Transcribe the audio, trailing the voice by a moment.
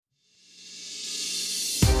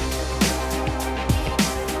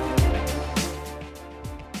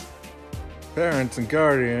Parents and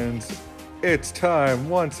guardians, it's time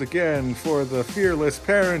once again for the Fearless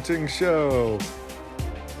Parenting Show.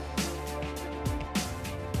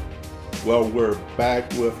 Well, we're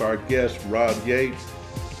back with our guest, Rob Yates.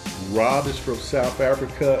 Rob is from South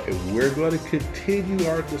Africa, and we're going to continue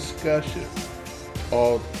our discussion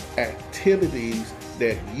on activities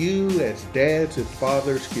that you as dads and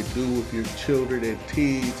fathers can do with your children and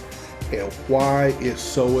teens, and why it's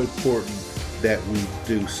so important that we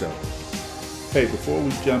do so. Hey, before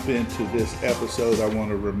we jump into this episode, I want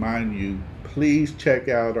to remind you, please check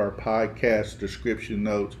out our podcast description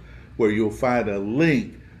notes where you'll find a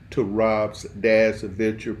link to Rob's Dad's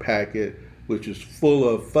Adventure Packet, which is full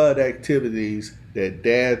of fun activities that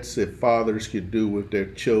dads and fathers can do with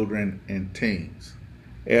their children and teens.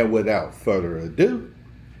 And without further ado,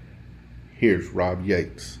 here's Rob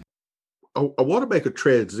Yates. I want to make a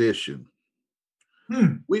transition.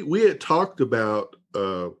 We had talked about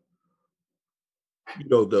the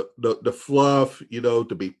fluff,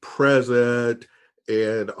 to be present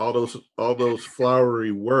and all those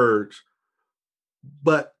flowery words.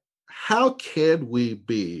 But how can we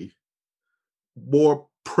be more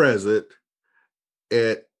present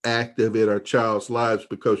and active in our child's lives?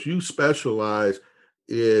 Because you specialize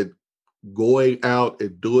in going out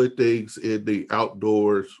and doing things in the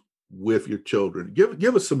outdoors with your children.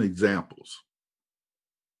 Give us some examples.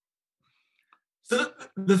 So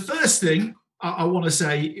the first thing I want to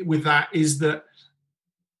say with that is that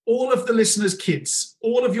all of the listeners' kids,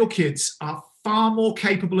 all of your kids are far more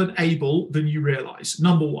capable and able than you realize.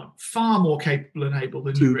 Number one, far more capable and able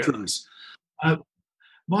than you realize.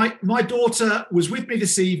 My daughter was with me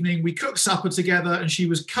this evening. We cooked supper together and she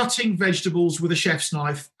was cutting vegetables with a chef's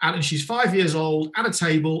knife. And she's 5 years old at a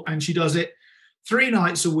table and she does it 3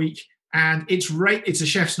 nights a week. And it's a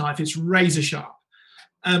chef's knife. It's razor sharp.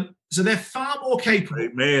 So they're far more capable.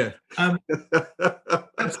 Amen. And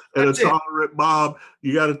a tolerant mom.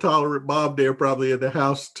 You got a tolerant mom there probably in the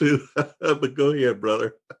house too. But go ahead,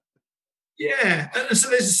 brother. Yeah. And so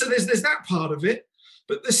there's that part of it.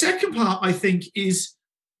 But the second part, I think, is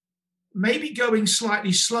maybe going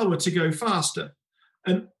slightly slower to go faster.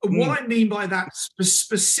 And what I mean by that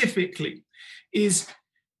specifically is,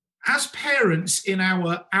 as parents in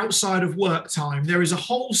our outside of work time, there is a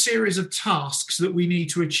whole series of tasks that we need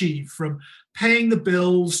to achieve, from paying the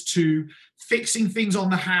bills to fixing things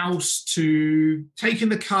on the house to taking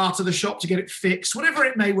the car to the shop to get it fixed, whatever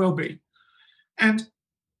it may well be. And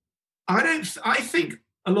I think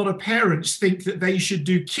a lot of parents think that they should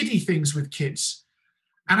do kiddie things with kids.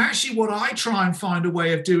 And actually what I try and find a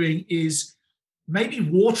way of doing is maybe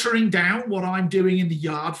watering down what I'm doing in the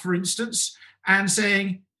yard, for instance, and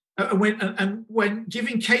saying, when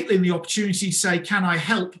giving Caitlin the opportunity to say, can I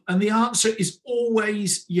help? And the answer is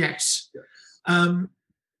always yes. And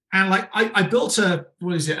I built about a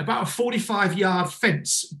 45-yard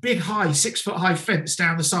fence, big, high, 6-foot high fence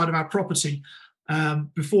down the side of our property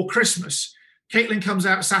before Christmas. Caitlin comes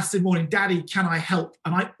out Saturday morning, Daddy, can I help?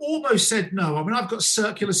 And I almost said no. I mean, I've got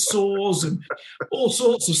circular saws and all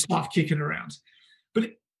sorts of stuff kicking around.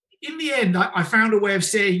 But in the end, I found a way of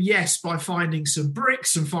saying yes by finding some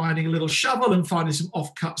bricks and finding a little shovel and finding some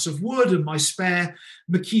offcuts of wood and my spare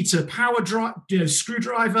Makita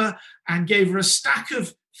screwdriver, and gave her a stack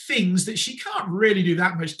of things that she can't really do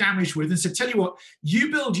that much damage with, and said, tell you what,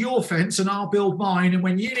 you build your fence and I'll build mine, and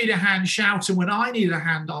when you need a hand, shout, and when I need a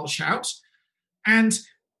hand, I'll shout. And,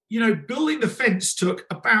 building the fence took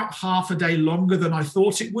about half a day longer than I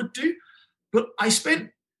thought it would do, but I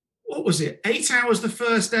spent 8 hours the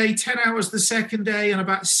first day, 10 hours the second day, and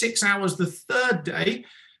about 6 hours the third day,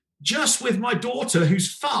 just with my daughter,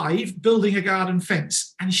 who's 5, building a garden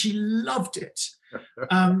fence. And she loved it.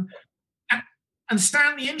 And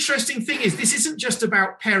Stan, the interesting thing is, this isn't just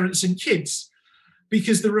about parents and kids,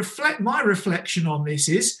 because my reflection on this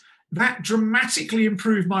is that dramatically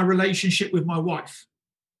improved my relationship with my wife.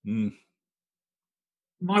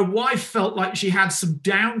 My wife felt like she had some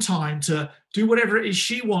downtime to do whatever it is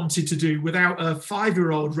she wanted to do without a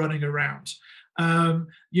 5-year-old running around.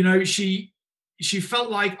 She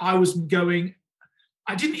felt like I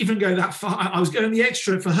didn't even go that far. I was going the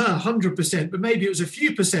extra for her, 100%, but maybe it was a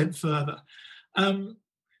few percent further. And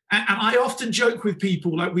I often joke with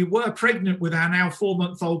people, like, we were pregnant with our now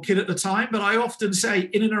 4-month-old kid at the time, but I often say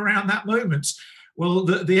in and around that moment, well,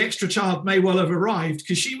 the extra child may well have arrived,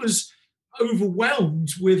 because she was overwhelmed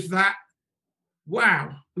with that.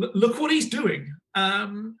 Wow, look what he's doing.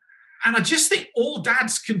 And I just think all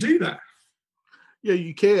dads can do that. Yeah,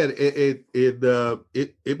 you can. It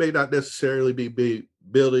may not necessarily be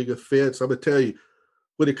building a fence. I'm going to tell you,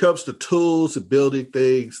 when it comes to tools and building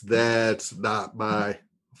things, that's not my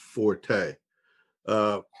forte.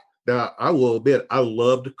 Now, I will admit, I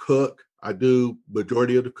love to cook. I do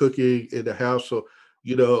majority of the cooking in the house. So,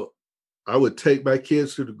 I would take my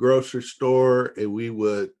kids to the grocery store and we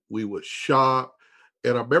would shop.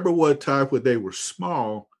 And I remember one time when they were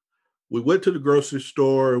small, we went to the grocery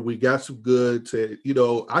store, we got some goods, and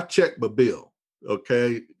I checked my bill.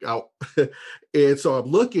 Okay. And so I'm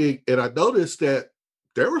looking and I noticed that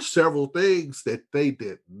there were several things that they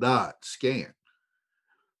did not scan.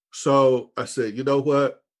 So I said, you know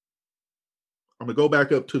what? I'm gonna go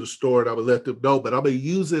back up to the store and I'm gonna let them know, but I'm gonna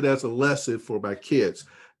use it as a lesson for my kids.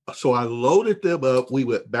 So I loaded them up. We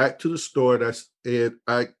went back to the store and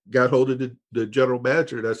I got hold of the general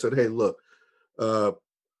manager and I said, hey, look,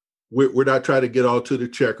 we're not trying to get all to the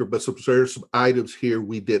checker, but there's some items here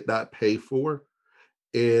we did not pay for.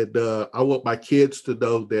 And I want my kids to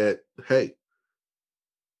know that, hey,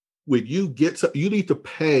 when you get something, you need to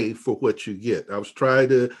pay for what you get. I was trying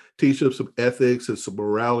to teach them some ethics and some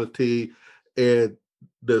morality. And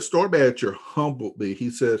the store manager humbled me. He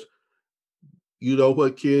says, you know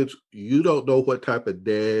what, kids, you don't know what type of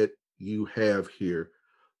dad you have here.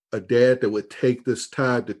 A dad that would take this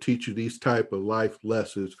time to teach you these type of life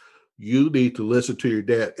lessons. You need to listen to your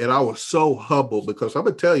dad. And I was so humbled because I'm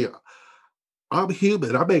going to tell you, I'm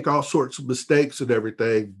human. I make all sorts of mistakes and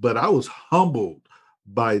everything, but I was humbled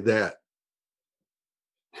by that.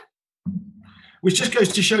 Which just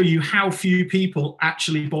goes to show you how few people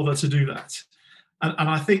actually bother to do that. And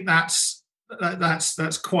I think that's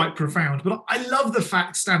quite profound. But I love the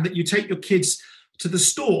fact, Stan, that you take your kids to the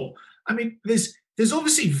store. I mean, there's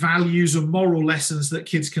obviously values and moral lessons that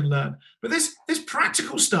kids can learn, but there's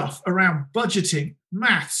practical stuff around budgeting,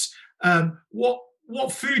 maths,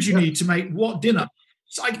 what food you need to make what dinner.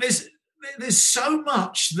 It's like there's so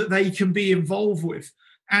much that they can be involved with.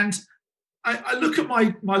 And I look at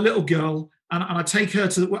my little girl and I take her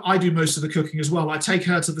I do most of the cooking as well. I take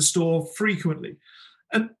her to the store frequently.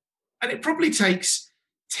 And it probably takes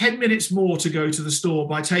 10 minutes more to go to the store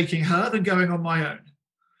by taking her than going on my own.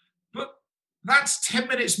 But that's 10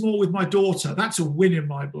 minutes more with my daughter. That's a win in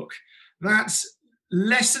my book. That's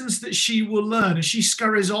lessons that she will learn as she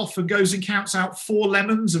scurries off and goes and counts out 4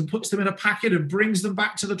 lemons and puts them in a packet and brings them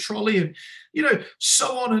back to the trolley and,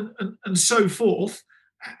 so on and so forth.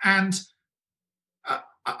 And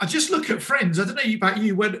I just look at friends. I don't know about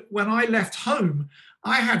you. When I left home,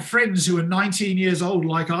 I had friends who were 19 years old,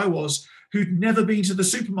 like I was, who'd never been to the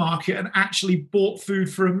supermarket and actually bought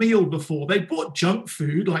food for a meal before. They bought junk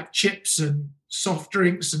food like chips and soft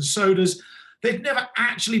drinks and sodas. They'd never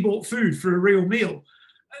actually bought food for a real meal.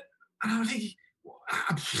 And I think,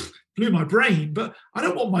 blew my brain, but I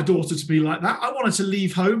don't want my daughter to be like that. I want her to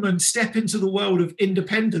leave home and step into the world of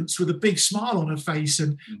independence with a big smile on her face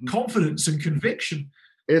and confidence and conviction.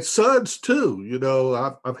 And sons too,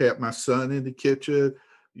 I've had my son in the kitchen,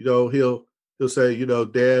 he'll say,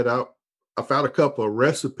 Dad, I found a couple of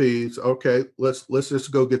recipes. Okay, let's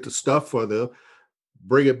just go get the stuff for them,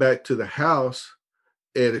 bring it back to the house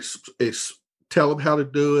and tell them how to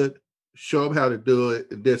do it, show them how to do it,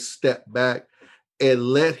 and then step back and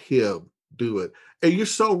let him do it. And you're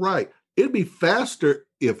so right. It'd be faster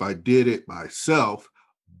if I did it myself,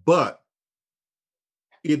 but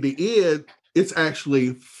in the end, it's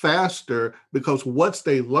actually faster because once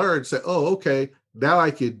they learn, say, oh, okay, now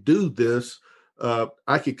I can do this.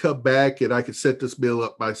 I can come back and I can set this meal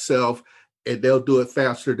up myself, and they'll do it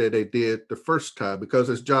faster than they did the first time. Because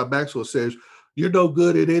as John Maxwell says, you're no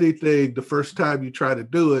good at anything the first time you try to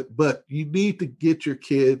do it, but you need to get your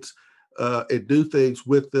kids and do things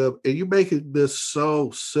with them. And you're making this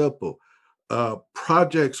so simple.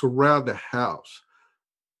 Projects around the house,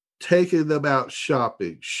 taking them out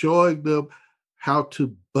shopping, showing them how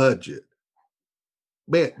to budget.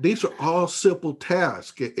 Man, these are all simple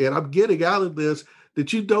tasks. And I'm getting out of this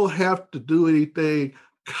that you don't have to do anything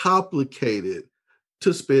complicated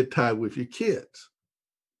to spend time with your kids.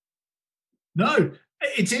 No,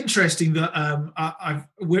 it's interesting that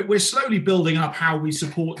we're slowly building up how we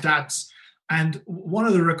support dads. And one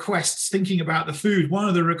of the requests, thinking about the food, one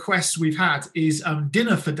of the requests we've had is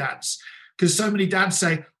dinner for dads. Because so many dads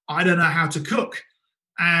say, I don't know how to cook.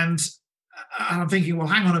 And I'm thinking, well,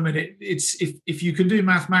 hang on a minute. It's if you can do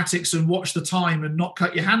mathematics and watch the time and not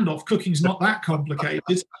cut your hand off, cooking's not that complicated.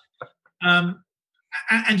 And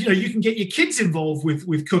you can get your kids involved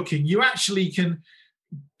with cooking. You actually can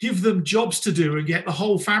give them jobs to do and get the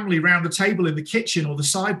whole family around the table in the kitchen or the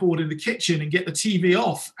sideboard in the kitchen and get the TV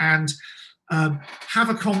off and have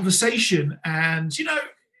a conversation. And,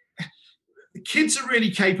 the kids are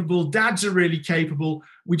really capable. Dads are really capable.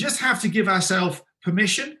 We just have to give ourselves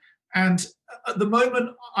permission. And at the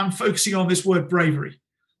moment, I'm focusing on this word bravery.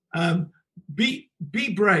 Be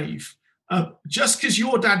be brave. Just because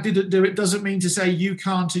your dad didn't do it doesn't mean to say you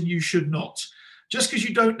can't and you should not. Just because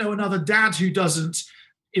you don't know another dad who doesn't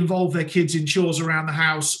involve their kids in chores around the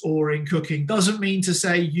house or in cooking doesn't mean to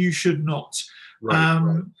say you should not.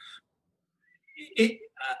 Right.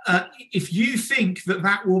 If you think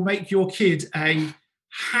that will make your kid a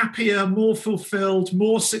happier, more fulfilled,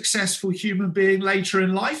 more successful human being later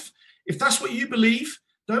in life, if that's what you believe,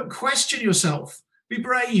 don't question yourself. Be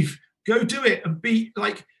brave. Go do it and be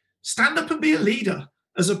like, stand up and be a leader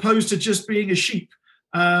as opposed to just being a sheep.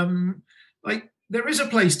 Like there is a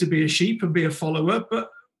place to be a sheep and be a follower,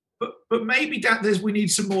 but maybe we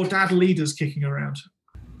need some more dad leaders kicking around.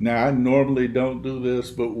 Now, I normally don't do this,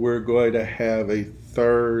 but we're going to have a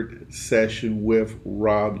third session with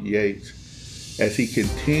Rob Yates as he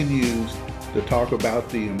continues to talk about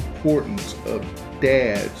the importance of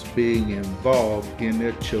dads being involved in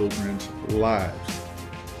their children's lives.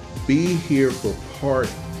 Be here for part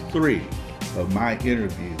 3 of my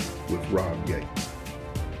interview with Rob Yates.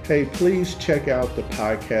 Hey, please check out the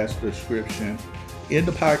podcast description. In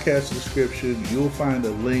the podcast description, you'll find a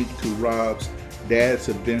link to Rob's Dad's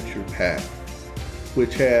Adventure Pack,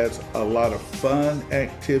 which has a lot of fun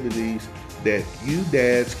activities that you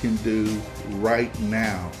dads can do right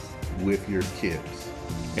now with your kids.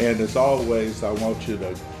 And as always, I want you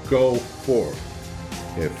to go forth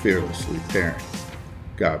and fearlessly parent.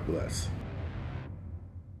 God bless.